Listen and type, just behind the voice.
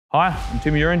Hi, I'm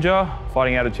Tim Euringer,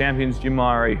 fighting out of Champions Gym.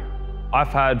 I've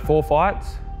had 4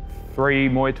 fights, 3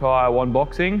 Muay Thai, 1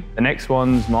 boxing. The next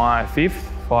one's my 5th,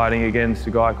 fighting against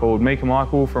a guy called Meeka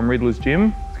Michael from Riddlers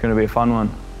Gym. It's going to be a fun one.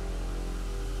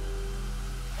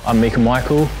 I'm Meeka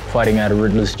Michael, fighting out of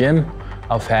Riddlers Gym.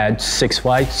 I've had 6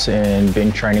 fights and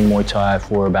been training Muay Thai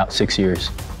for about 6 years.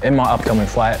 In my upcoming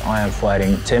fight, I am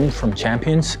fighting Tim from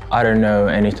Champions. I don't know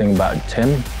anything about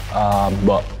Tim,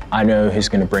 but I know he's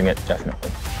going to bring it,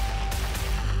 definitely.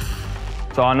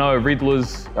 So I know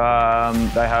Riddlers,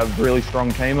 they have a really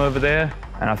strong team over there,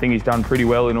 and I think he's done pretty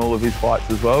well in all of his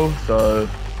fights as well. So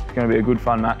it's going to be a good,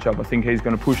 fun matchup. I think he's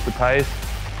going to push the pace,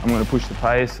 I'm going to push the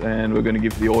pace, and we're going to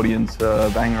give the audience a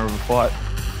banger of a fight.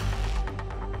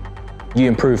 You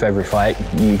improve every fight,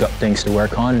 you got things to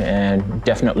work on, and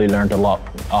definitely learned a lot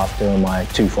after my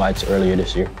 2 fights earlier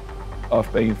this year. I've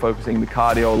been focusing the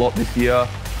cardio a lot this year,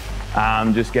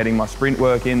 just getting my sprint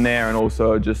work in there, and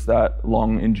also just that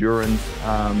long endurance,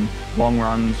 long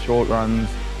runs, short runs,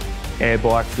 air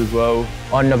bikes as well.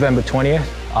 On November 20th,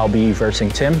 I'll be versing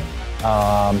Tim.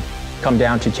 Come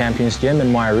down to Champions Gym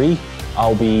in Mayweather.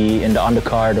 I'll be in the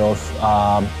undercard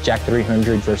of Jack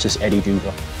 300 versus Eddie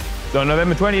Duva. So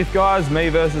November 20th, guys, me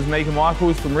versus Meeka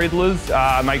Michael from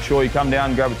Riddlers. Make sure you come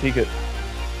down and grab a ticket.